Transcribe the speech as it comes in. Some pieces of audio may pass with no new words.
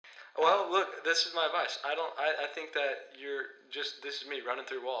Well, look, this is my advice. I think that this is me running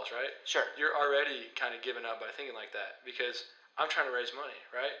through walls, right? Sure. You're already kind of giving up by thinking like that because I'm trying to raise money,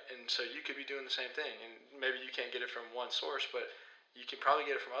 right? And so you could be doing the same thing, and maybe you can't get it from one source, but you can probably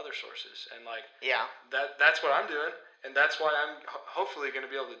get it from other sources, and like Yeah. that's what I'm doing, and that's why I'm hopefully going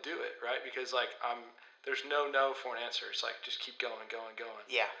to be able to do it, right? Because like there's no for an answer. It's like just keep going.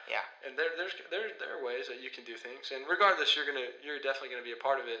 Yeah. And there are ways that you can do things, and regardless, you're definitely gonna be a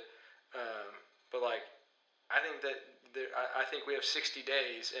part of it. But like, I think that I think we have 60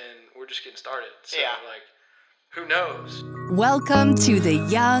 days, and we're just getting started. So like, who knows? Welcome to the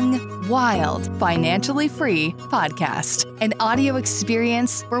Young, Wild, Financially Free podcast, an audio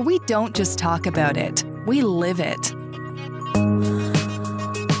experience where we don't just talk about it, we live it.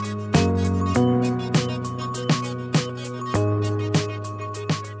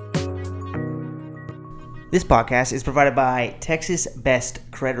 This podcast is provided by Texas Best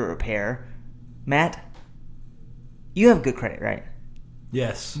Credit Repair. Matt, you have good credit, right?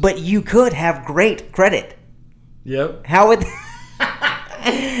 Yes. But you could have great credit. Yep. How would...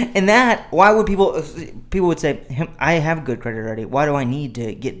 And that, why would people would say, I have good credit already. Why do I need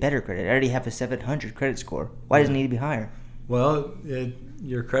to get better credit? I already have a 700 credit score. Why does it need to be higher? Well,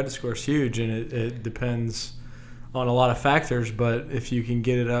 your credit score is huge, and it depends on a lot of factors. But if you can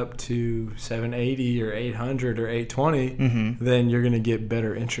get it up to 780 or 800 or 820, then you're going to get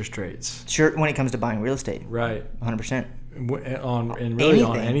better interest rates. Sure, when it comes to buying real estate. Right. 100%. On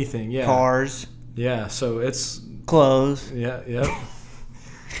anything. Yeah. Cars. Yeah. So it's clothes. Yeah. Yep.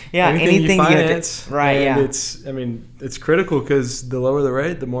 Yeah. Anything you finance. Right. And yeah. it's critical because the lower the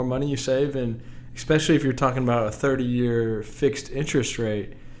rate, the more money you save, and especially if you're talking about a 30-year fixed interest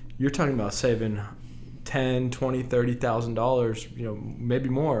rate, you're talking about saving $10,000, $20,000, $30,000, maybe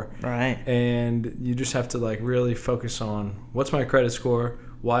more. Right. And you just have to like really focus on what's my credit score,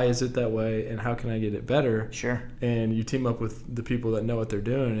 why is it that way, and how can I get it better? Sure. And you team up with the people that know what they're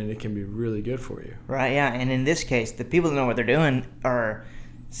doing, and it can be really good for you. Right. Yeah. And in this case, the people that know what they're doing are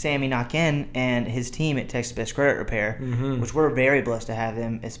Sammy Naken and his team at Texas Best Credit Repair, which we're very blessed to have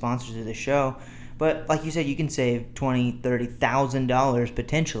them as sponsors of the show. But like you said, you can save $20,000, $30,000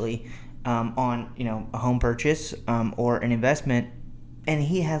 potentially on a home purchase or an investment, and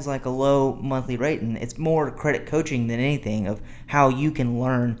he has like a low monthly rate, and it's more credit coaching than anything of how you can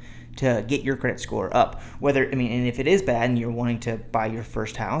learn to get your credit score up. And if it is bad and you're wanting to buy your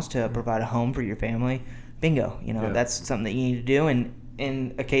first house to provide a home for your family, bingo, that's something that you need to do. And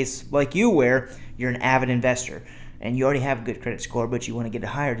in a case like you where you're an avid investor and you already have a good credit score, but you want to get it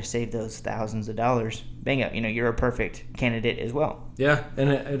higher to save those thousands of dollars, bingo, you're a perfect candidate as well. Yeah, and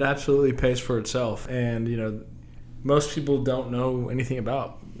it absolutely pays for itself. And, most people don't know anything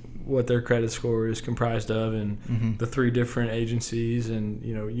about what their credit score is comprised of and the 3 different agencies. And,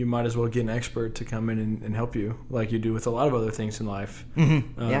 you might as well get an expert to come in and help you like you do with a lot of other things in life.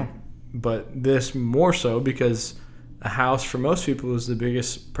 Yeah. But this more so because a house for most people is the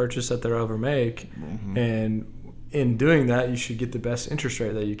biggest purchase that they'll ever make. And in doing that, you should get the best interest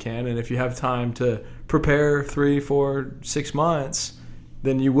rate that you can. And if you have time to prepare 3, 4, 6 months,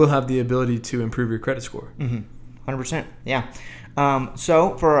 then you will have the ability to improve your credit score. 100%. Yeah.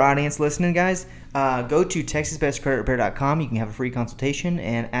 So for our audience listening, guys, go to TexasBestCreditRepair.com. You can have a free consultation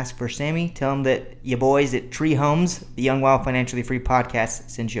and ask for Sammy. Tell him that your boys at Tree Homes, the Young Wild Financially Free podcast,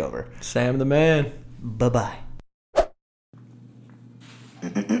 sent you over. Sam the man. Bye-bye.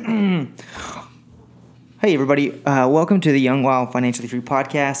 Hey, everybody. Welcome to the Young Wild Financially Free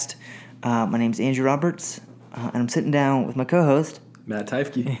podcast. My name's Andrew Roberts, and I'm sitting down with my co-host, Matt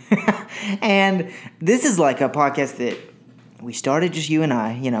Teifke. And this is like a podcast that we started just you and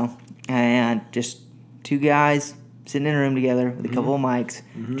I, and just 2 guys sitting in a room together with a couple of mics,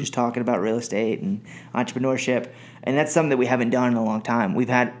 just talking about real estate and entrepreneurship. And that's something that we haven't done in a long time. We've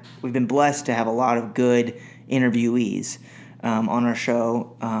been blessed to have a lot of good interviewees on our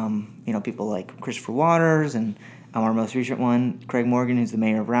show. People like Christopher Waters and our most recent one, Craig Morgan, who's the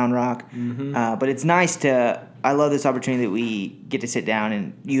mayor of Round Rock. But it's nice I love this opportunity that we get to sit down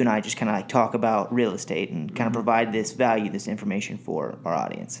and you and I just kind of like talk about real estate and kind of provide this value, this information for our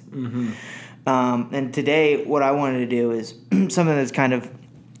audience. And today what I wanted to do is something that's kind of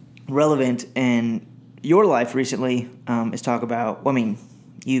relevant in your life recently is talk about,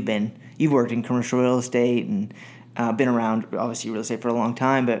 you've worked in commercial real estate and been around obviously real estate for a long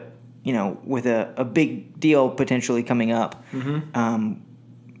time, but with a big deal potentially coming up, I'm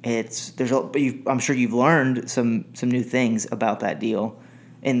sure you've learned some new things about that deal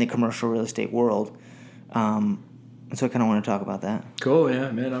in the commercial real estate world. And so I kind of want to talk about that. Cool,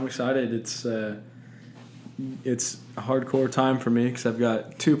 yeah, man. I'm excited. It's it's a hardcore time for me because I've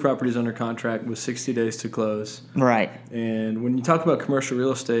got 2 properties under contract with 60 days to close. Right. And when you talk about commercial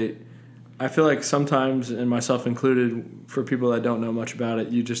real estate, I feel like sometimes, and myself included, for people that don't know much about it,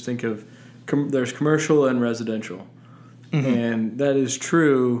 you just think of there's commercial and residential. And that is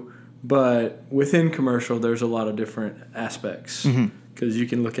true, but within commercial, there's a lot of different aspects. Because you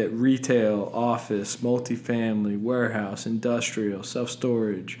can look at retail, office, multifamily, warehouse, industrial,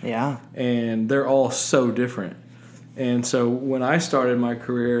 self-storage. Yeah. And they're all so different. And so when I started my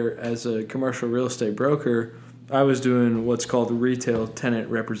career as a commercial real estate broker, I was doing what's called retail tenant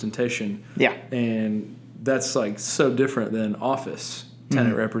representation. Yeah. And that's like so different than office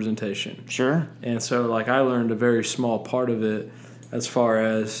tenant representation. Sure. And so like I learned a very small part of it as far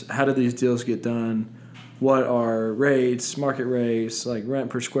as how do these deals get done, what are rates, market rates, like rent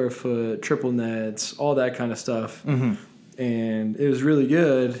per square foot, triple nets, all that kind of stuff. And it was really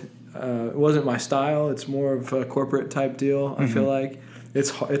good. It wasn't my style. It's more of a corporate type deal, I feel like.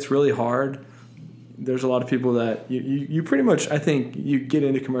 It's really hard. There's a lot of people that you pretty much, I think, you get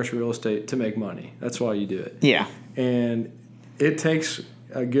into commercial real estate to make money. That's why you do it. Yeah. And it takes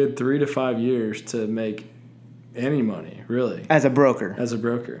a good 3 to 5 years to make any money, really. As a broker.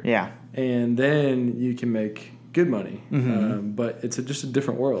 Yeah. And then you can make good money. But it's just a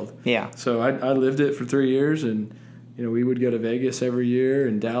different world. Yeah. So I lived it for 3 years, and we would go to Vegas every year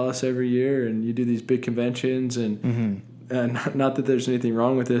and Dallas every year, and you do these big conventions. And not that there's anything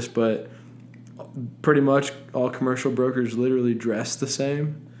wrong with this, but pretty much all commercial brokers literally dress the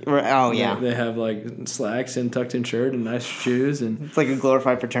same. Oh, yeah. They have like slacks and tucked in shirt and nice shoes, and it's like a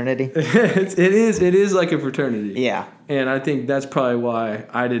glorified fraternity. it is like a fraternity. Yeah. And I think that's probably why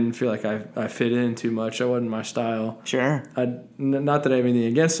I didn't feel like I fit in too much. That wasn't my style. Sure. Not that I have anything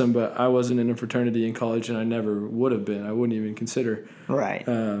against them, but I wasn't in a fraternity in college, and I never would have been. I wouldn't even consider. Right.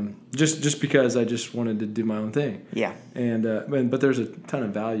 Just because I just wanted to do my own thing. Yeah. But there's a ton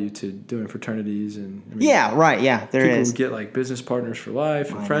of value to doing fraternities, and yeah, right. Yeah, there people is. Get like business partners for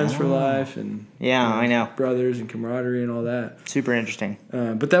life and friends for life, and I know, brothers and camaraderie and all that. Super interesting.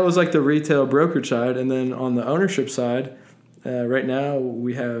 But that was like the retail brokerage side, and then on the ownership side. Right now,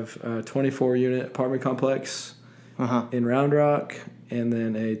 we have a 24-unit apartment complex in Round Rock, and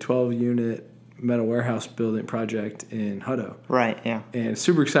then a 12-unit metal warehouse building project in Hutto. Right. Yeah. And it's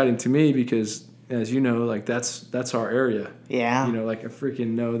super exciting to me because, as you know, like that's our area. Yeah. Like I freaking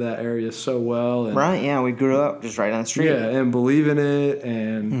know that area so well. And, right. Yeah. We grew up just right on the street. Yeah, and believe in it,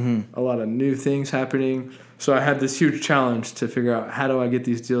 and a lot of new things happening. So I had this huge challenge to figure out how do I get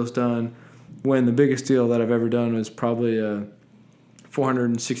these deals done. When the biggest deal that I've ever done was probably a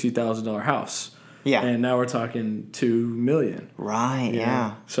 $460,000 house. Yeah. And now we're talking $2 million. Right,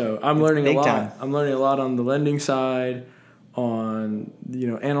 yeah. So I'm learning a lot. Time. I'm learning a lot on the lending side, on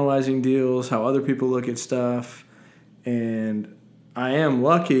analyzing deals, how other people look at stuff. And I am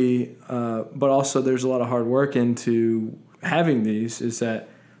lucky, but also there's a lot of hard work into having these, is that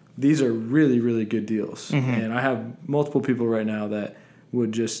these are really, really good deals. And I have multiple people right now that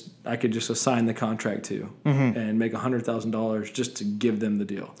I could just assign the contract to and make $100,000 just to give them the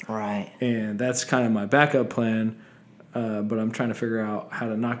deal. Right. And that's kind of my backup plan, but I'm trying to figure out how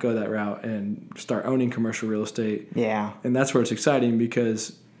to not go that route and start owning commercial real estate. Yeah. And that's where it's exciting,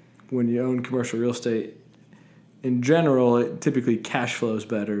 because when you own commercial real estate, in general, it typically cash flows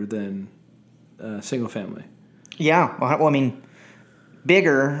better than single family. Yeah. Well, I mean,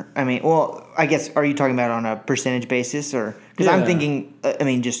 bigger. I guess, are you talking about on a percentage basis, or because I'm thinking,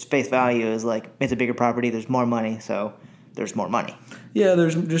 just face value is like it's a bigger property. There's more money, so there's more money. Yeah,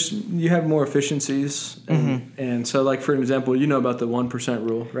 you have more efficiencies, and so like for example, about the 1%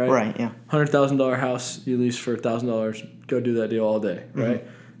 rule, right? Right. Yeah. $100,000 house you lease for $1,000. Go do that deal all day, right?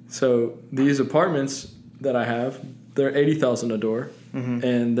 So these apartments that I have, they're $80,000 a door,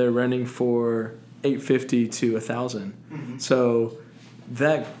 and they're renting for $850 to $1,000. So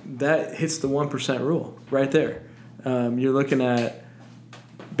that hits the 1% rule right there. You're looking at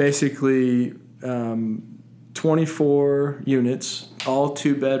basically 24 units, all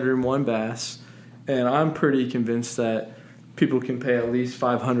 2-bedroom, 1 bath, and I'm pretty convinced that people can pay at least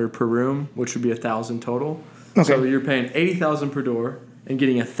 $500 per room, which would be $1,000 total. Okay. So you're paying $80,000 per door and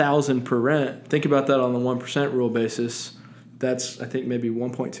getting $1,000 per rent. Think about that on the 1% rule basis. That's, I think, maybe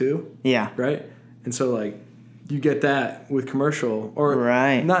 1.2. Yeah. Right? And so, like, you get that with commercial, or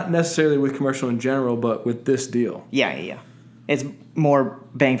right. Not necessarily with commercial in general, but with this deal. Yeah. It's more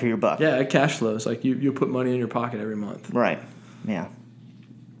bang for your buck. Yeah, it cash flows. Like, you put money in your pocket every month. Right. Yeah.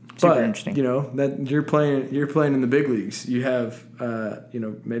 Super interesting. That you're playing in the big leagues. You have,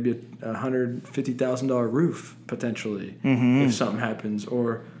 maybe a $150,000 roof potentially if something happens,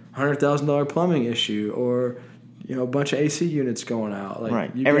 or $100,000 plumbing issue, or a bunch of AC units going out. Like,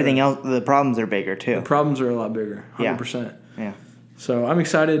 right. Everything else, the problems are bigger too. The problems are a lot bigger. 100%. Yeah. So I'm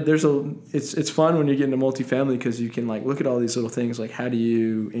excited. It's fun when you get into multifamily because you can like look at all these little things like how do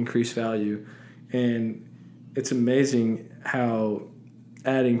you increase value, and it's amazing how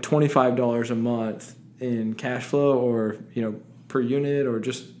adding $25 a month in cash flow, or per unit, or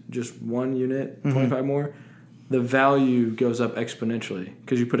just one unit, 25 more, the value goes up exponentially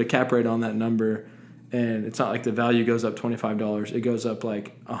because you put a cap rate on that number. And it's not like the value goes up $25. It goes up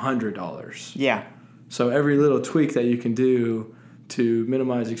like $100. Yeah. So every little tweak that you can do to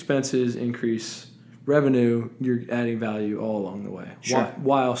minimize expenses, increase revenue, you're adding value all along the way. Sure.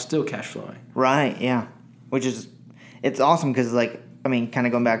 While still cash flowing. Right, yeah. Which is, it's awesome because, like, I mean, kind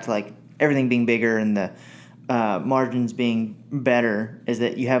of going back to, like, everything being bigger and the margins being better is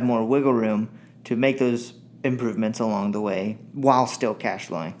that you have more wiggle room to make those improvements along the way while still cash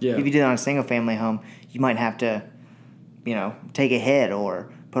flowing. Yeah. If you did it on a single family home, you might have to, take a hit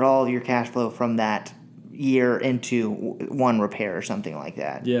or put all of your cash flow from that year into one repair or something like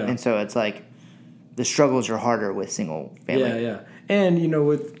that. Yeah. And so it's like the struggles are harder with single family. Yeah. And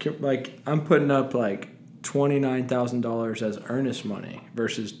with like I'm putting up like $29,000 as earnest money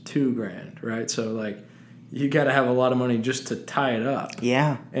versus $2,000, right? So like you got to have a lot of money just to tie it up.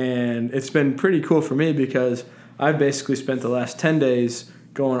 Yeah. And it's been pretty cool for me because I've basically spent the last 10 days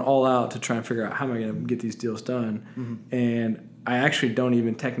going all out to try and figure out how am I going to get these deals done. Mm-hmm. And I actually don't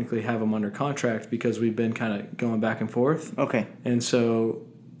even technically have them under contract because we've been kind of going back and forth. Okay. And so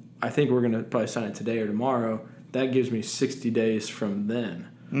I think we're going to probably sign it today or tomorrow. That gives me 60 days from then.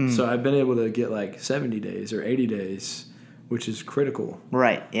 So I've been able to get like 70 days or 80 days, which is critical.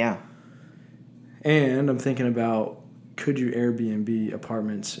 Right, yeah. And I'm thinking about, could you Airbnb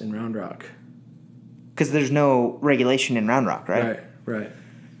apartments in Round Rock? Because there's no regulation in Round Rock, right? Right.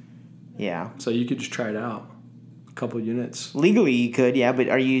 Yeah. So you could just try it out. A couple units. Legally you could, yeah, but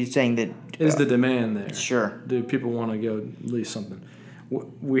are you saying that... Is the demand there? Sure. Do people want to go lease something?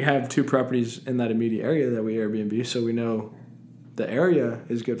 We have 2 properties in that immediate area that we Airbnb, so we know the area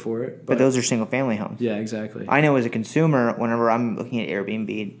is good for it. But those are single-family homes. Yeah, exactly. I know as a consumer, whenever I'm looking at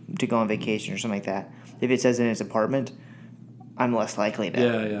Airbnb to go on vacation or something like that, if it says in its apartment, I'm less likely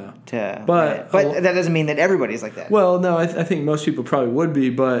to. Yeah. But that doesn't mean that everybody's like that. Well, no, I think most people probably would be,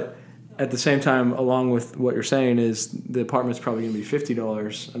 but at the same time, along with what you're saying, is the apartment's probably going to be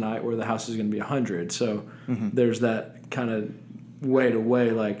 $50 a night, where the house is going to be $100. So there's that kind of way to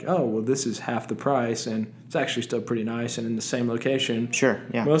weigh, like, oh, well, this is half the price, and it's actually still pretty nice and in the same location. Sure,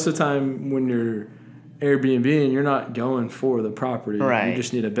 yeah. Most of the time when you're Airbnb, you're not going for the property. Right. You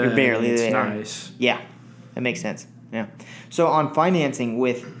just need a bed. You're barely and it's there. Nice. Yeah, that makes sense. Yeah. So on financing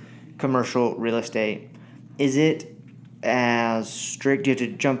with commercial real estate, is it as strict? Do you have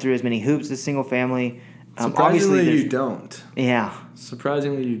to jump through as many hoops as single family? Surprisingly, you don't. Yeah.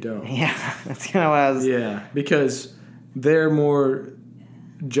 Surprisingly, you don't. Yeah, that's kind of what I was... Yeah, because they're more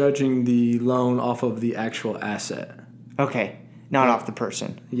judging the loan off of the actual asset. Okay, not off the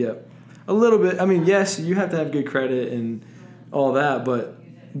person. Yep. A little bit. I mean, yes, you have to have good credit and all that, but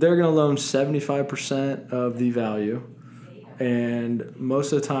they're going to loan 75% of the value, and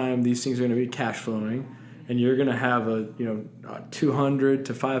most of the time these things are going to be cash flowing, and you're going to have a $200,000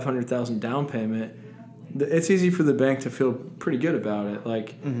 to $500,000 down payment. It's easy for the bank to feel pretty good about it.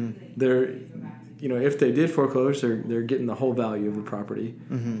 Like they're, if they did foreclose, they're getting the whole value of the property.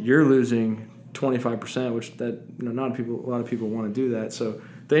 You're losing 25%, which not a lot of people want to do that. So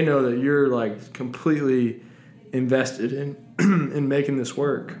they know that you're like completely invested in in making this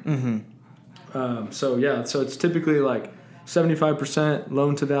work. So it's typically like 75%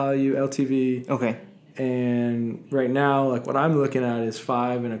 loan to value LTV. Okay. And right now, like what I'm looking at is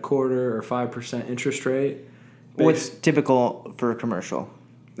 5.25% or 5% interest rate. What's typical for commercial?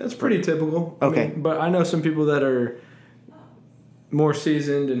 That's pretty typical. Okay. But I know some people that are more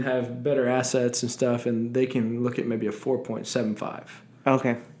seasoned and have better assets and stuff, and they can look at maybe a 4.75.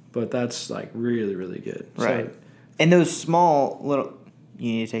 Okay. But that's like really, really good. Right. So, and those small little...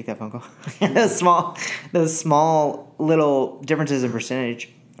 You need to take that phone call. those small little differences in percentage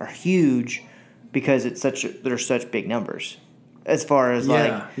are huge because they're such big numbers. As far as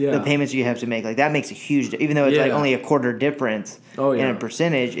the payments you have to make, like that makes a huge, even though it's like only a quarter difference in a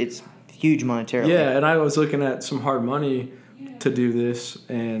percentage, it's huge monetarily. Yeah, and I was looking at some hard money to do this,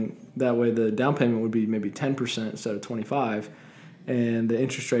 and that way the down payment would be maybe 10% instead of 25%, and the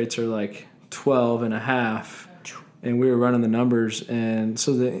interest rates are like 12.5%. And we were running the numbers, and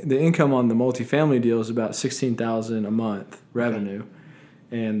so the income on the multifamily deal is about $16,000 a month revenue,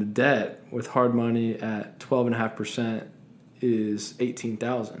 and the debt with hard money at 12.5% is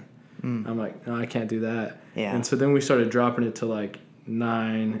 $18,000. I'm like, no, I can't do that. Yeah. And so then we started dropping it to like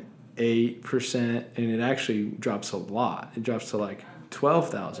 9-8%, and it actually drops a lot. It drops to like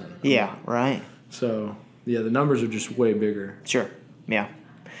 12,000. Yeah, right. So yeah, the numbers are just way bigger. Sure. Yeah.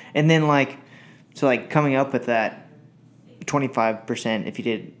 And then coming up with that 25%, if you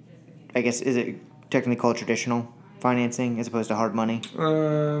did, I guess, is it technically called traditional financing as opposed to hard money?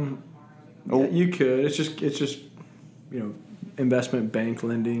 Yeah, you could. It's just investment bank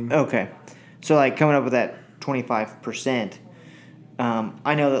lending. Okay. So coming up with that 25%,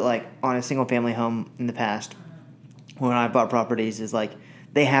 I know that on a single family home in the past, when I bought properties, is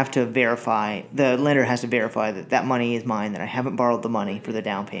they have to verify, the lender has to verify that money is mine, that I haven't borrowed the money for the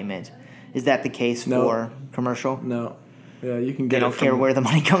down payment. Is that the case for commercial? No. Yeah, you can get. They don't care where the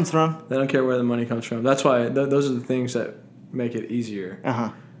money comes from? They don't care where the money comes from. That's why those are the things that make it easier.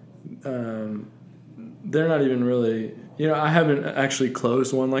 Uh-huh. They're not even really, I haven't actually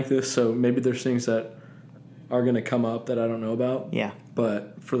closed one like this, so maybe there's things that are going to come up that I don't know about. Yeah.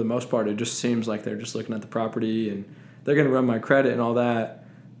 But for the most part, it just seems like they're just looking at the property and they're going to run my credit and all that.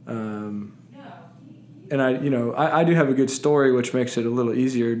 And I do have a good story, which makes it a little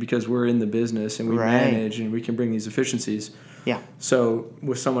easier because we're in the business and we manage and we can bring these efficiencies. Yeah. So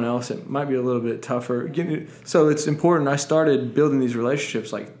with someone else, it might be a little bit tougher. So it's important. I started building these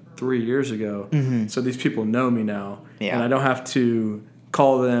relationships 3 years ago. Mm-hmm. So these people know me now. Yeah. And I don't have to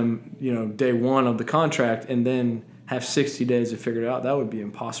call them, day one of the contract and then have 60 days to figure it out. That would be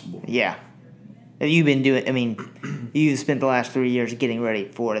impossible. Yeah. You've been doing, you've spent the last 3 years getting ready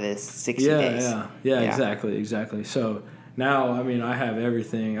for this 60 days. Yeah, exactly. So now, I have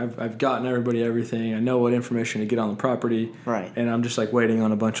everything. I've gotten everybody everything. I know what information to get on the property. Right. And I'm just waiting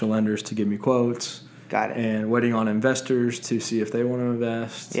on a bunch of lenders to give me quotes. Got it. And waiting on investors to see if they want to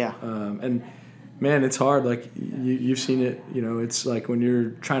invest. Yeah. And man, it's hard. You've seen it. It's when you're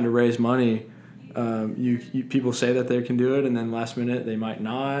trying to raise money. People say that they can do it, and then last minute they might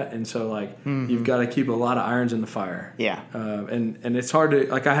not, and so you've got to keep a lot of irons in the fire. Yeah. And it's hard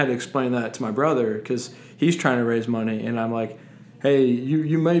to I had to explain that to my brother because he's trying to raise money, and I'm like, hey,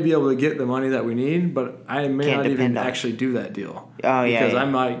 you may be able to get the money that we need, but I may not even actually do that deal. Oh yeah. Because I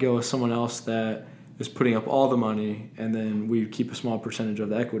might go with someone else that is putting up all the money, and then we keep a small percentage of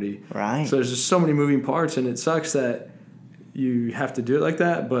the equity. Right. So there's just so many moving parts, and it sucks that you have to do it like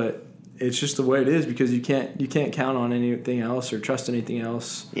that, but it's just the way it is because you can't count on anything else or trust anything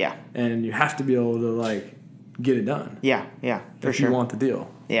else. Yeah. And you have to be able to get it done. Yeah, for if sure. you want the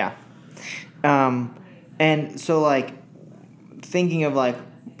deal. Yeah. And so thinking of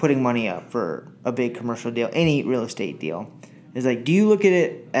putting money up for a big commercial deal, any real estate deal, is do you look at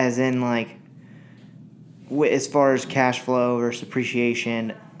it as in as far as cash flow versus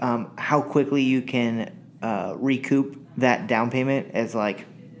appreciation, how quickly you can recoup that down payment as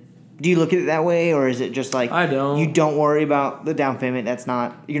do you look at it that way, or is it just I don't. You don't worry about the down payment?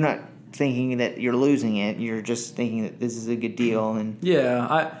 You're not thinking that you're losing it. You're just thinking that this is a good deal. And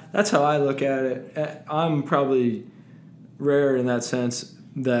yeah, that's how I look at it. I'm probably rare in that sense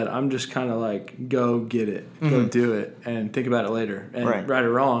that I'm just kind of go get it, go do it, and think about it later. And right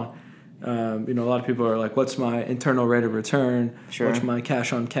or wrong, a lot of people are what's my internal rate of return? Sure. What's my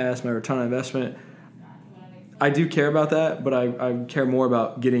cash on cash, my return on investment? I do care about that, but I care more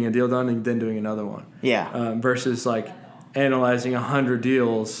about getting a deal done and then doing another one. Yeah. Versus analyzing 100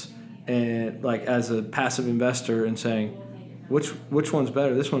 deals and as a passive investor and saying, which one's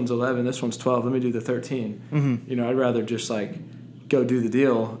better? This one's 11, this one's 12. Let me do the 13. Mm-hmm. I'd rather just go do the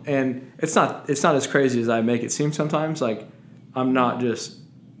deal. And it's not as crazy as I make it seem sometimes. I'm not just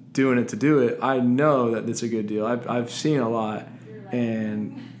doing it to do it. I know that it's a good deal. I've seen a lot,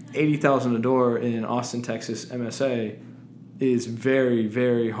 and $80,000 a door in Austin, Texas, MSA is very,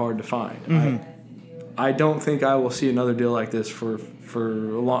 very hard to find. Mm-hmm. I don't think I will see another deal like this for a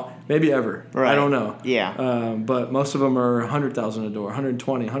long, maybe ever. Right. I don't know. Yeah. But most of them are $100,000 a door,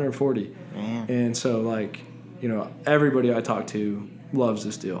 120, 140. Man. And so everybody I talk to loves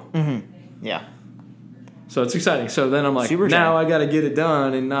this deal. Mm-hmm. Yeah. So it's exciting. So then I'm now I got to get it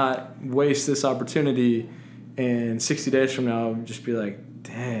done and not waste this opportunity. And 60 days from now, I'll just be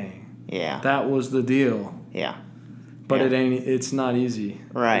dang. Yeah. That was the deal. Yeah. But it's not easy.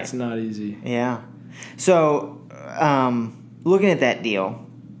 Right. It's not easy. Yeah. So, looking at that deal,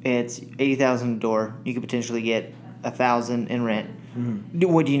 it's $80,000 a door. You could potentially get $1,000 in rent. Mm-hmm.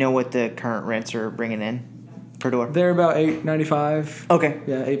 Do you know what the current rents are bringing in per door? They're about $895. Okay.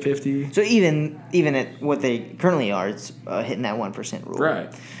 Yeah, $850. So even at what they currently are, it's hitting that 1% rule.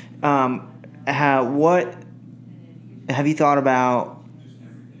 Right. What have you thought about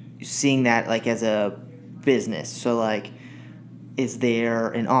seeing that as a business? So is there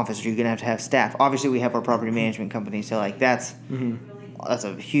an office? Are you going to have staff? Obviously, we have our property management company, so like that's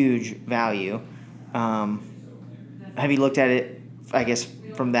a huge value. Have you looked at it, I guess,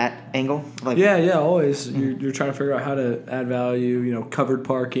 from that angle? Like, Yeah, always. You're trying to figure out how to add value, covered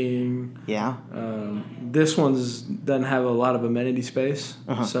parking. Yeah. This one's doesn't have a lot of amenity space.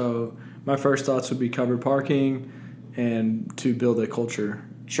 So my first thoughts would be covered parking and to build a culture.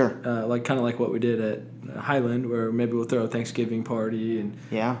 Sure. Kind of like what we did at Highland, where maybe we'll throw a Thanksgiving party and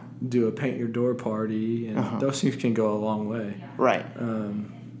do a paint your door party, and those things can go a long way. Right.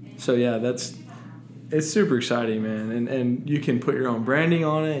 So yeah, it's super exciting, man. And you can put your own branding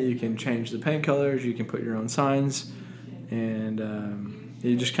on it. You can change the paint colors. You can put your own signs, and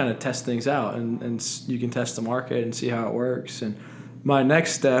you just kind of test things out, and you can test the market and see how it works. And my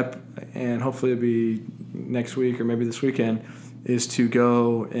next step, and hopefully it'll be next week or maybe this weekend, is to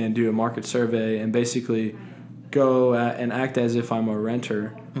go and do a market survey and basically go and act as if I'm a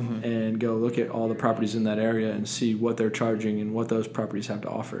renter and go look at all the properties in that area and see what they're charging and what those properties have to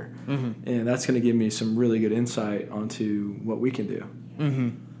offer. And that's going to give me some really good insight onto what we can do.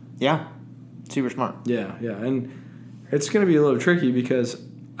 Yeah. Super smart. Yeah. And it's going to be a little tricky because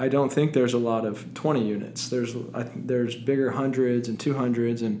I don't think there's a lot of 20 units. There's bigger 100s and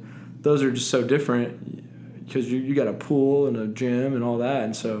 200s, and those are just so different because you got a pool and a gym and all that,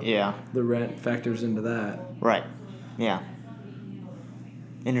 and so the rent factors into that. Right. Yeah.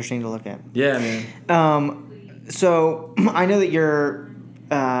 Interesting to look at. Yeah, man. So I know that you're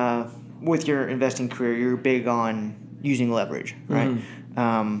with your investing career, you're big on using leverage, right?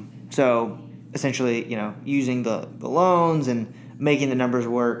 So essentially, using the loans and making the numbers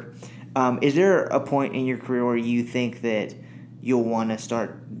work. Is there a point in your career where you think that you'll want to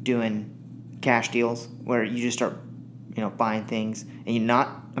start doing cash deals where you just start, buying things and you're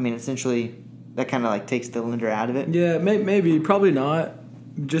not? I mean, essentially, that kind of like takes the lender out of it. Yeah, maybe, probably not,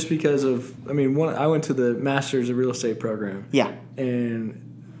 just because of. I mean, I went to the Masters of Real Estate program. Yeah, and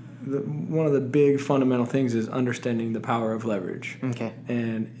one of the big fundamental things is understanding the power of leverage. Okay.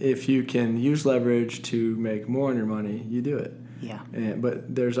 And if you can use leverage to make more on your money, you do it. Yeah.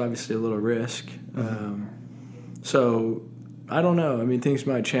 But there's obviously a little risk. So I don't know. I mean, things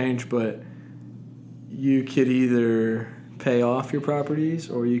might change, but you could either pay off your properties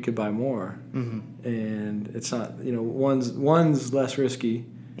or you could buy more. And it's not, one's less risky.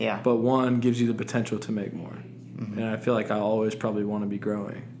 Yeah. But one gives you the potential to make more. And I feel like I always probably want to be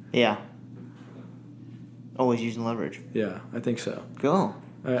growing. Yeah. Always using leverage. Yeah, I think so. Cool.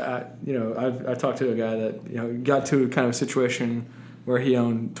 I talked to a guy that got to kind of a situation where he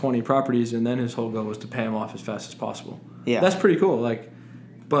owned 20 properties, and then his whole goal was to pay them off as fast as possible. Yeah, that's pretty cool.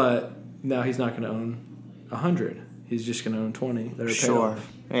 But now he's not going to own 100. He's just going to own 20 that are paid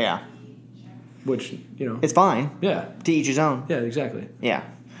off. Yeah. Which it's fine. Yeah. To each his own. Yeah, exactly. Yeah.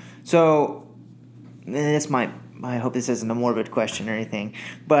 So this might. I hope this isn't a morbid question or anything,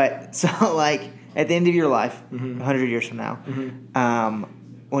 but so at the end of your life, 100 years from now,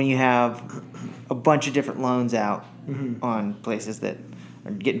 when you have a bunch of different loans out on places that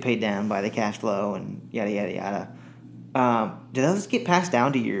are getting paid down by the cash flow and yada yada yada, do those get passed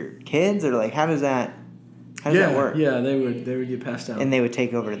down to your kids, or how does that work? Yeah, they would get passed down, and they would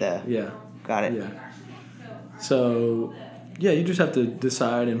take over the. Yeah. Got it. Yeah. So. Yeah, you just have to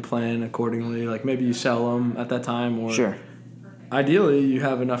decide and plan accordingly. Maybe you sell them at that time, or sure. Ideally, you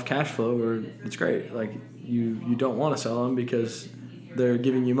have enough cash flow where it's great. You don't want to sell them because they're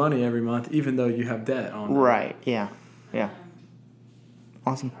giving you money every month, even though you have debt on them. Right. Yeah. Yeah.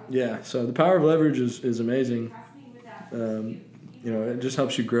 Awesome. Yeah. So the power of leverage is amazing. It just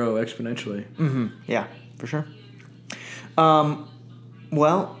helps you grow exponentially. Yeah, for sure.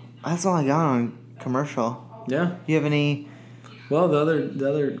 Well, that's all I got on commercial. Yeah. Do you have any? Well, the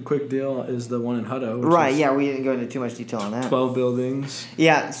other quick deal is the one in Hutto. Right, yeah, we didn't go into too much detail on that. 12 buildings.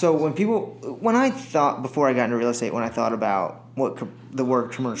 Yeah, so before I got into real estate, when I thought about the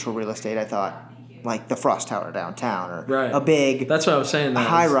word commercial real estate, I thought the Frost Tower downtown or a big. That's what I was saying.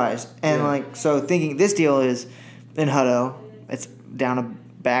 High rise, and so thinking this deal is in Hutto. It's down a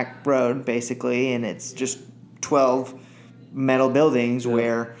back road basically, and it's just 12 metal buildings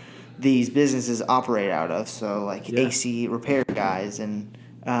where these businesses operate out of, so AC repair guys and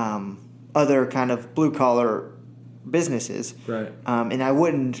other kind of blue collar businesses. Right. And I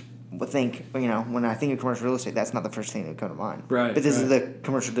wouldn't think, when I think of commercial real estate, that's not the first thing that would come to mind. Right. But this is the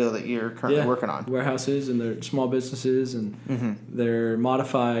commercial deal that you're currently working on. Warehouses, and they're small businesses, and they're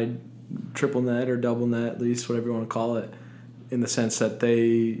modified triple net or double net lease, whatever you want to call it, in the sense that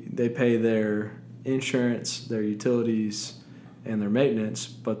they pay their insurance, their utilities, and their maintenance,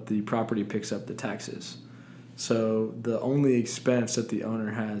 but the property picks up the taxes. So the only expense that the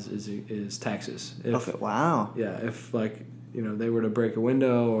owner has is taxes. Okay. Wow. Yeah, if they were to break a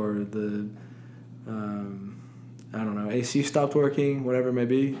window or the I don't know, AC stopped working, whatever it may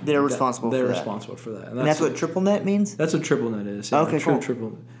be. They're responsible for that. They're responsible for that. And that's what triple net means? That's what triple net is. Yeah, Okay, cool.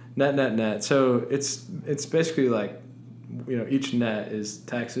 Triple net. So it's basically like, each net is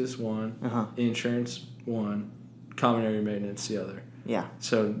taxes, one, insurance, one, common area maintenance, the other. Yeah.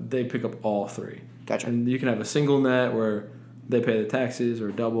 So they pick up all three. Gotcha. And you can have a single net where they pay the taxes,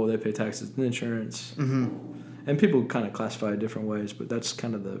 or double, they pay taxes and insurance. Mm-hmm. And people kind of classify it different ways, but that's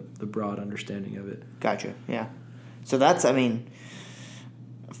kind of the broad understanding of it. Gotcha. Yeah. So that's,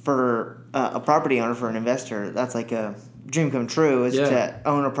 for a property owner, for an investor, that's like a dream come true, is to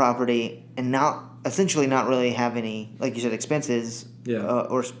own a property and essentially not really have any, like you said, expenses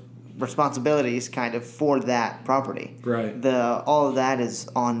or responsibilities kind of for that property. Right. All of that is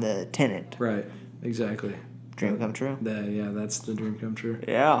on the tenant. Right. Exactly. Dream come true. That's the dream come true.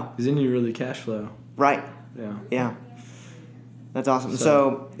 Yeah. Because then you really cash flow. Right. Yeah. Yeah. That's awesome.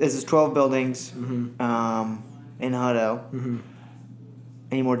 So this is 12 buildings in Hutto. Mm-hmm.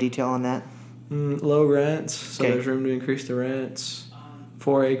 Any more detail on that? Low rents, so there's room to increase the rents.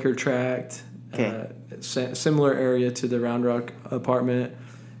 4-acre tract. Okay. Similar area to the Round Rock apartment.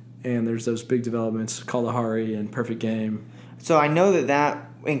 And there's those big developments, Kalahari and Perfect Game. So I know that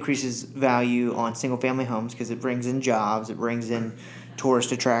increases value on single-family homes because it brings in jobs, it brings in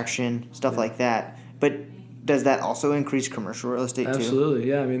tourist attraction, stuff like that. But does that also increase commercial real estate too? Absolutely,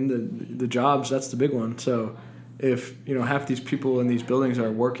 yeah. I mean, the jobs, that's the big one. So if, half these people in these buildings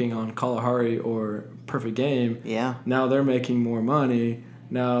are working on Kalahari or Perfect Game, now they're making more money.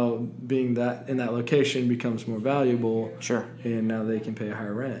 Now being that in that location becomes more valuable. Sure. And now they can pay a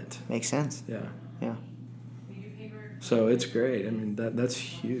higher rent. Makes sense. Yeah. Yeah. So it's great. I mean, that's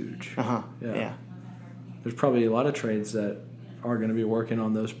huge. Yeah. There's probably a lot of trades that are going to be working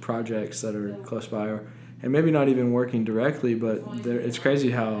on those projects that are close by, and maybe not even working directly, but it's crazy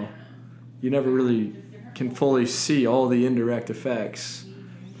how you never really can fully see all the indirect effects.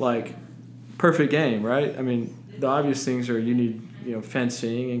 Like Perfect Game, right? I mean, the obvious things are you need,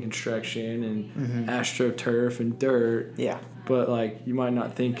 fencing and construction and AstroTurf and dirt. Yeah. But you might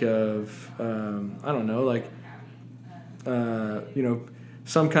not think of, I don't know,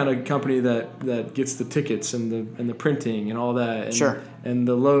 some kind of company that gets the tickets and the printing and all that. And, sure. And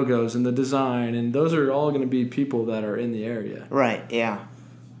the logos and the design, and those are all going to be people that are in the area. Right. Yeah.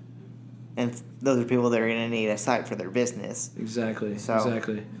 And those are people that are going to need a site for their business. Exactly. So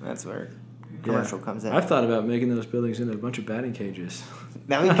exactly. That's where commercial comes in. I've thought about making those buildings into a bunch of batting cages.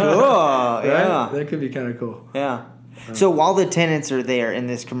 That'd be cool. Yeah. That could be kind of cool. Yeah. So while the tenants are there in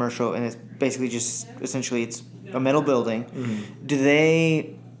this commercial, and it's basically just essentially it's a metal building, do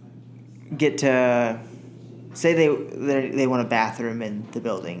they get to say they want a bathroom in the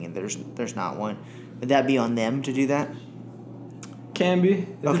building and there's not one? Would that be on them to do that? Can be.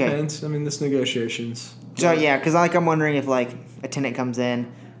 It depends. I mean, this negotiations. So yeah, because I'm wondering if a tenant comes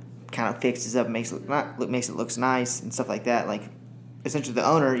in, kind of fixes up, makes it looks nice and stuff like that. Essentially, the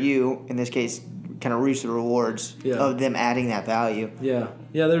owner, you in this case, kind of reaps the rewards of them adding that value. Yeah.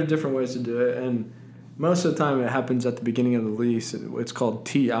 There are different ways to do it, and most of the time it happens at the beginning of the lease. It's called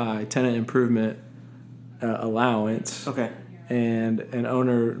TI, tenant improvement allowance. Okay. And an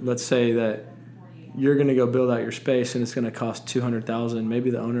owner, let's say that you're going to go build out your space and it's going to cost $200,000. Maybe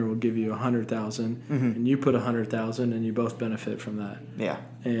the owner will give you $100,000, and you put $100,000, and you both benefit from that. Yeah.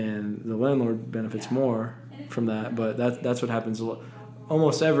 And the landlord benefits more from that, but that's what happens.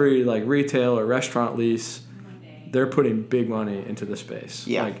 Almost every retail or restaurant lease, they're putting big money into the space,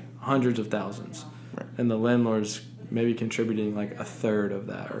 hundreds of thousands, right. And the landlord's maybe contributing a third of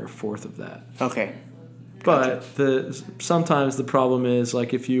that or a fourth of that. Okay. Gotcha. But sometimes the problem is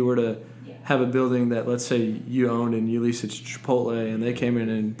if you were to have a building that, let's say, you owned and you leased it to Chipotle, and they came in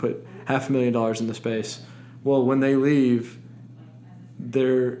and put $500,000 in the space. Well, when they leave,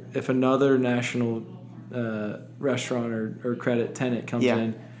 if another national restaurant or credit tenant comes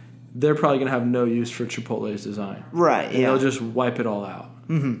in, they're probably going to have no use for Chipotle's design. Right, and they'll just wipe it all out.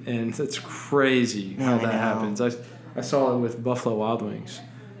 Mm-hmm. And it's crazy how that happens. I saw it with Buffalo Wild Wings.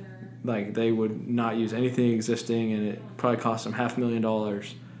 They would not use anything existing, and it probably cost them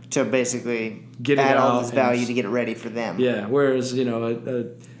 $500,000 to basically get add all this value to get it ready for them. Yeah, whereas,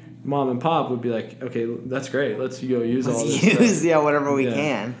 a mom and pop would be okay, that's great. Let's go use all this stuff. Whatever we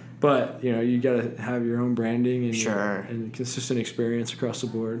can. But, you got to have your own branding and, sure. And consistent experience across the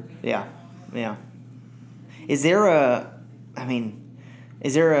board. Yeah, yeah. Is there a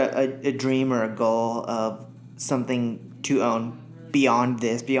dream or a goal of something to own beyond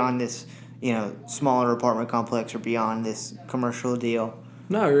this, smaller apartment complex or beyond this commercial deal?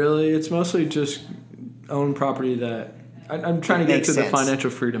 Not really. It's mostly just own property that I'm trying to get to the financial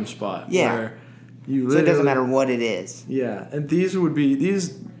freedom spot. Yeah. Where you So it doesn't matter what it is. Yeah, and these are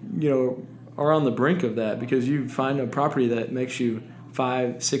on the brink of that, because you find a property that makes you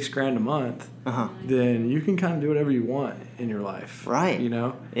 $5-6 grand a month, then you can kind of do whatever you want in your life. Right.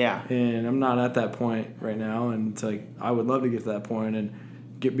 Yeah. And I'm not at that point right now, and it's like I would love to get to that point and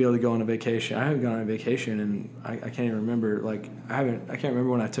be able to go on a vacation. I haven't gone on a vacation, and I can't even remember. I can't remember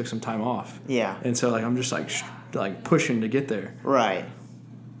when I took some time off. Yeah. And so I'm just like pushing to get there. Right.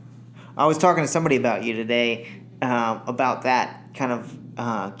 I was talking to somebody about you today about that kind of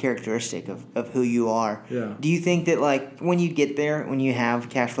characteristic of who you are. Yeah. Do you think that when you get there, when you have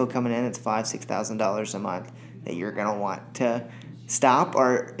cash flow coming in, it's $5,000-$6,000 a month, that you're gonna want to stop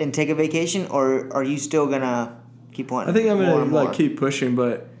and take a vacation, or are you still gonna keep wanting? I think I'm gonna keep pushing,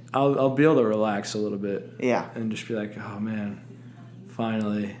 but I'll be able to relax a little bit. Yeah. And just be like, oh man,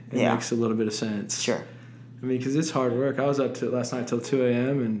 finally, it makes a little bit of sense. Sure. I mean, because it's hard work. I was up to last night till 2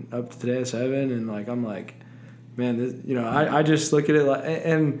 a.m. and up to today at 7, and I'm like, man, this, I just look at it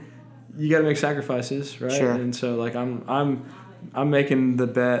and you got to make sacrifices, right? Sure. And so I'm making the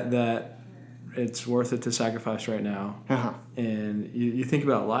bet that it's worth it to sacrifice right now. Uh-huh. And you think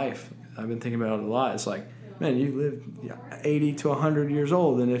about life. I've been thinking about it a lot. It's like, man, you live 80 to 100 years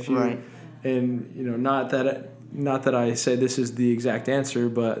old, and if you and not that I say this is the exact answer,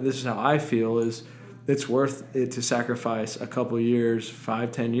 but this is how I feel is. It's worth it to sacrifice a couple years,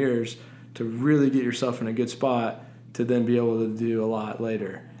 5-10 years, to really get yourself in a good spot to then be able to do a lot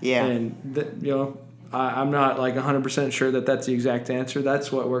later. Yeah. And, I'm not 100% sure that that's the exact answer.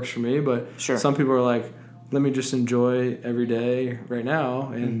 That's what works for me. But some people are like, let me just enjoy every day right now.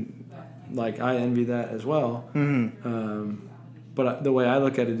 And, I envy that as well. Mm-hmm. But the way I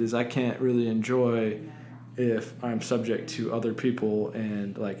look at it is I can't really enjoy if I'm subject to other people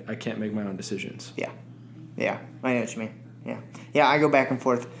and I can't make my own decisions. Yeah, I know what you mean. Yeah, I go back and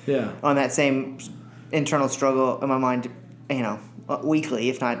forth. Yeah. On that same internal struggle in my mind, weekly,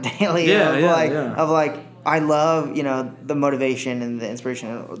 if not daily. I love the motivation and the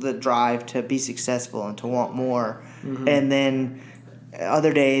inspiration, the drive to be successful and to want more, and then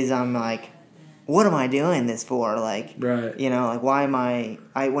other days I'm like, what am I doing this for? Right. Why am I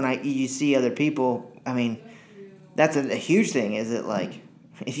when you see other people. I mean, that's a huge thing. Is it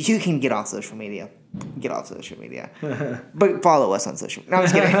if you can get off social media, get off social media, but follow us on social media. No, I'm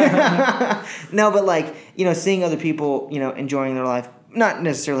just kidding. No, but seeing other people, enjoying their life, not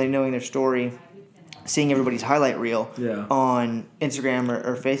necessarily knowing their story, seeing everybody's highlight reel on Instagram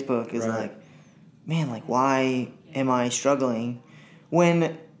or Facebook is man, why am I struggling? When,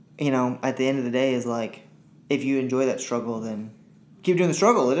 at the end of the day is if you enjoy that struggle, then keep doing the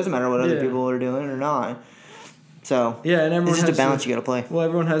struggle. It doesn't matter what other people are doing or not. So and everyone it's just a balance you got to play. Well,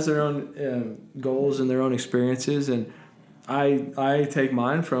 everyone has their own goals and their own experiences, and I take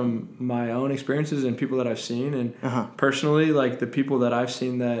mine from my own experiences and people that I've seen, and personally, the people that I've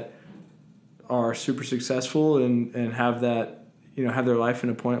seen that are super successful and have that have their life in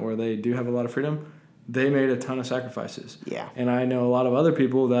a point where they do have a lot of freedom. They made a ton of sacrifices. Yeah, and I know a lot of other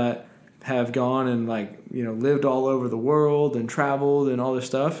people that have gone and lived all over the world and traveled and all this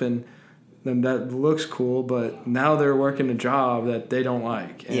stuff, and that looks cool, but now they're working a job that they don't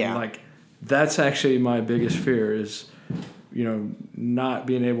like. And that's actually my biggest fear is, not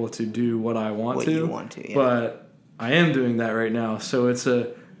being able to do what I want what to. You want to, yeah. But I am doing that right now. So it's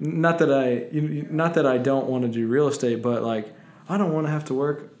not that I don't want to do real estate, but I don't want to have to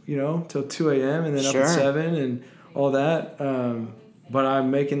work, till 2 a.m. and then up at 7 and all that. But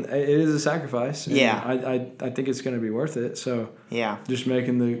it is a sacrifice. And I think it's going to be worth it. So just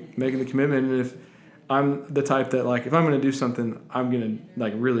making the commitment. And if I'm the type that if I'm going to do something, I'm going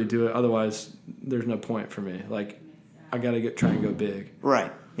to really do it. Otherwise, there's no point for me. I got to try and go big.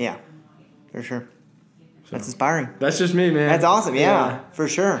 Right. Yeah. For sure. So, that's inspiring. That's just me, man. That's awesome. Yeah. For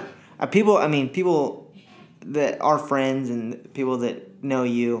sure. People that are friends and people that know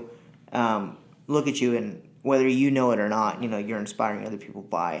you, look at you and whether you know it or not, you're inspiring other people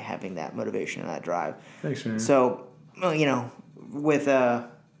by having that motivation and that drive. Thanks, man. So, with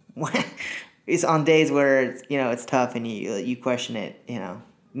it's on days where it's it's tough and you question it,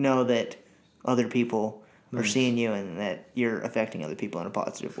 know that other people are seeing you and that you're affecting other people in a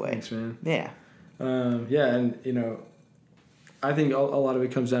positive way. Thanks, man. Yeah. And I think a lot of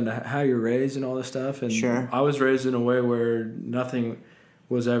it comes down to how you're raised and all this stuff. And sure. I was raised in a way where nothing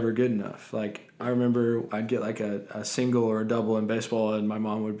was ever good enough. I remember I'd get a single or a double in baseball, and my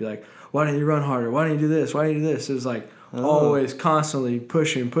mom would be like, "Why didn't you run harder? Why didn't you do this? Why didn't you do this?" It was always constantly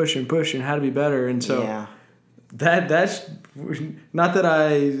pushing, how to be better. And so Yeah. that's not that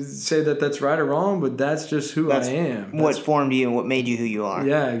I say that that's right or wrong, but that's just who That's I am. what formed you and what made you who you are.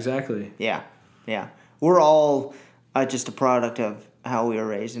 Yeah, exactly. Yeah. Yeah. We're all just a product of how we were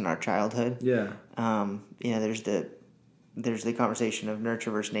raised in our childhood. Yeah. There's the conversation of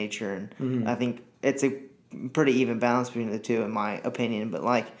nurture versus nature, and Mm-hmm. I think it's a pretty even balance between the two, in my opinion. But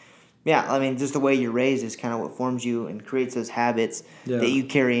like, yeah, I mean, just the way you're raised is kind of what forms you and creates those habits Yeah. that you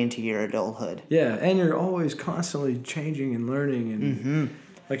carry into your adulthood. Yeah, and you're always constantly changing and learning, and Mm-hmm.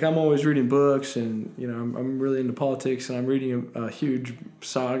 like I'm always reading books, and I'm really into politics, and I'm reading a huge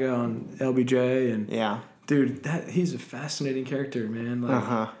saga on LBJ, and Yeah. dude, he's a fascinating character, man.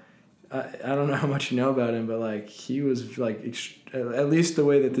 Like, I don't know how much you know about him, but like he was like at least the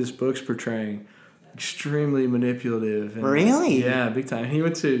way that this book's portraying, extremely manipulative. And, Really? Yeah, big time. He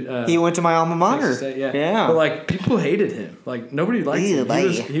went to He went to my alma mater. Texas State, yeah. Yeah. But like people hated him. Like nobody liked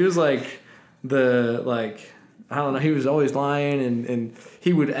him. He was like I don't know. He was always lying, and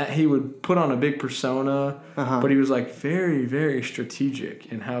he would put on a big persona, but he was like very, very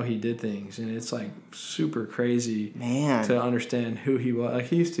strategic in how he did things, and it's like super crazy Man. to understand who he was. Like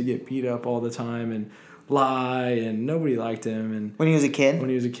he used to get beat up all the time and lie, and nobody liked him. And When he was a kid? when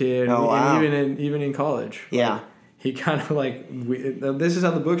he was a kid, Oh, wow. and even in college, Yeah. like, he kind of like this is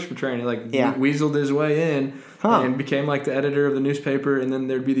how the book's portraying it. Like Yeah. weaseled his way in and became like the editor of the newspaper, and then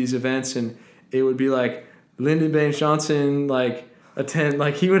there'd be these events, and it would be like Lyndon Baines Johnson attend,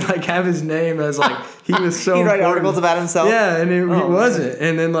 like he would like have his name as like he was so He'd write important. articles about himself? Yeah, and he Oh, wasn't,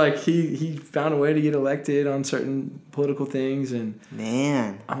 and then like he found a way to get elected on certain political things, and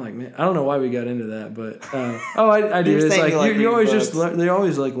Man. I'm like, man, I don't know why we got into that, but I do. You were It's saying like you like you're reading always just books. they're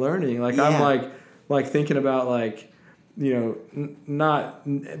always like learning. Like I'm Yeah. like thinking about like not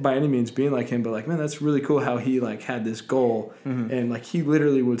by any means being like him, but like man, that's really cool how he like had this goal, and like he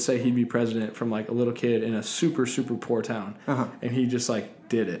literally would say he'd be president from like a little kid in a super super poor town, and he just like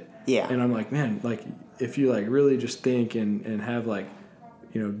did it. Yeah. And I'm like, man, like if you like really just think and have like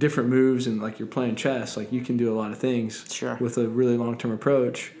different moves, and like you're playing chess, like you can do a lot of things Sure. with a really long-term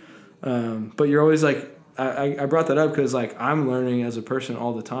approach. But you're always like, I brought that up because like I'm learning as a person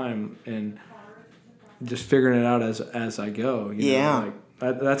all the time and just figuring it out as I go. Yeah.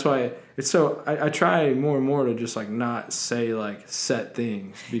 That's why it's so, I try more and more to just like not say like set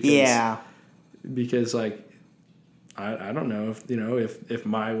things because like, I don't know if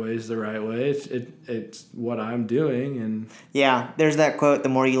my way is the right way. It's what I'm doing, and Yeah. There's that quote, the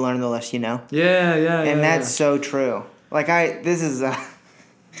more you learn, the less you know. yeah, And that's so true. Like this is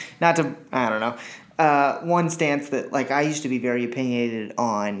not to, I don't know, one stance that like I used to be very opinionated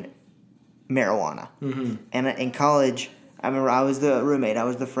on marijuana. Mm-hmm. And in college, I remember I was the roommate. I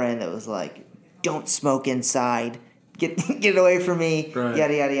was the friend that was like, don't smoke inside. Get it away from me. Right.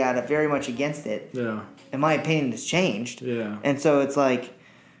 Yada, yada, yada. Very much against it. Yeah. And my opinion has changed. Yeah. And so it's like,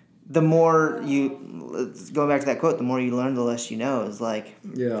 the more you, going back to that quote, the more you learn, the less you know. Is like,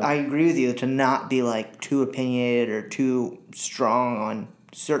 Yeah. I agree with you to not be like too opinionated or too strong on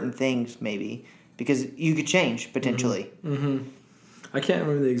certain things, maybe, because you could change potentially. Mm-hmm. I can't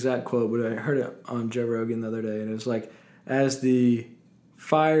remember the exact quote, but I heard it on Joe Rogan the other day, and it was like, as the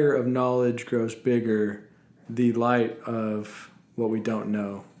fire of knowledge grows bigger, the light of what we don't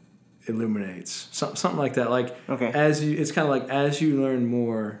know illuminates. Something like that. Like, Okay. it's kind of like as you learn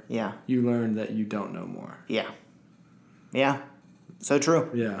more, Yeah. you learn that you don't know more. Yeah. Yeah. So true.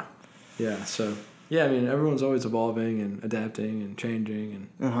 Yeah. Yeah. So, yeah, I mean, everyone's always evolving and adapting and changing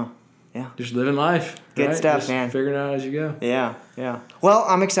and Yeah. just living life. Good right? stuff, Just man. Figuring it out as you go. Yeah. Yeah. Well,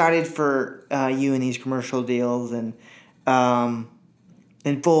 I'm excited for you and these commercial deals, and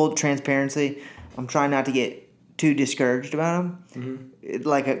in full transparency, I'm trying not to get too discouraged about them. Mm-hmm.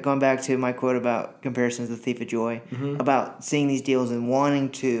 Like going back to my quote about comparisons to the Thief of Joy, about seeing these deals and wanting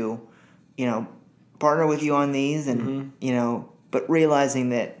to, partner with you on these, and but realizing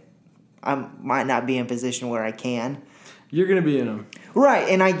that I might not be in a position where I can. You're going to be in them. Right,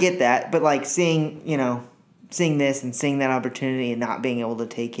 and I get that, but like seeing this and seeing that opportunity and not being able to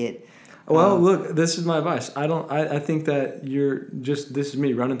take it. Well, look, this is my advice. I think that this is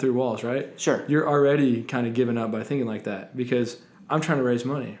me running through walls, right? Sure. You're already kind of giving up by thinking like that, because I'm trying to raise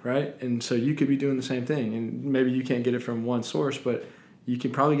money, right? And so you could be doing the same thing, and maybe you can't get it from one source, but you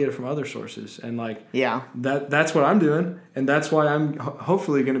can probably get it from other sources. And like, Yeah. that's what I'm doing, and that's why I'm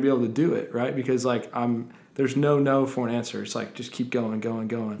hopefully going to be able to do it, right? Because like there's no for an answer. It's like just keep going.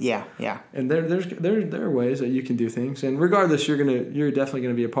 Yeah, yeah. And there are ways that you can do things, and regardless, you're definitely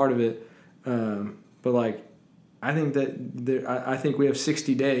gonna be a part of it. But like, I think that I think we have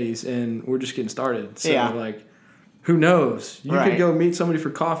 60 days, and we're just getting started. So Yeah. like, who knows? You Right. could go meet somebody for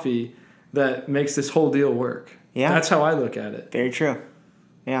coffee that makes this whole deal work. Yeah. That's how I look at it. Very true.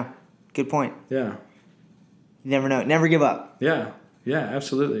 Yeah. Good point. Yeah. You never know. Never give up. Yeah. Yeah,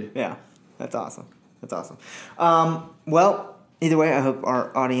 absolutely. Yeah. That's awesome. That's awesome. Well, either way, I hope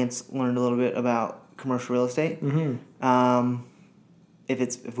our audience learned a little bit about commercial real estate. Mm-hmm.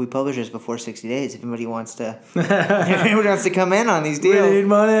 If we publish this before 60 days, if anybody wants to come in on these deals, We need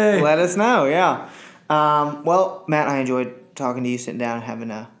money. let us know. Yeah. Well, Matt, I enjoyed talking to you, sitting down, and having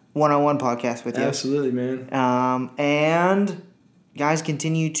a one-on-one podcast with you. Absolutely, man. And guys,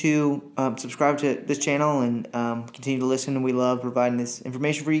 continue to subscribe to this channel and continue to listen. We love providing this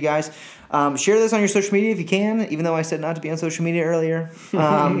information for you guys. Share this on your social media if you can, even though I said not to be on social media earlier.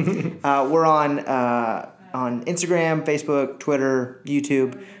 We're on Instagram, Facebook, Twitter,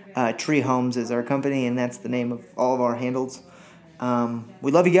 YouTube. Tree Homes is our company, and that's the name of all of our handles.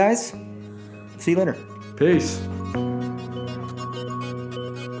 We love you guys. See you later. Peace.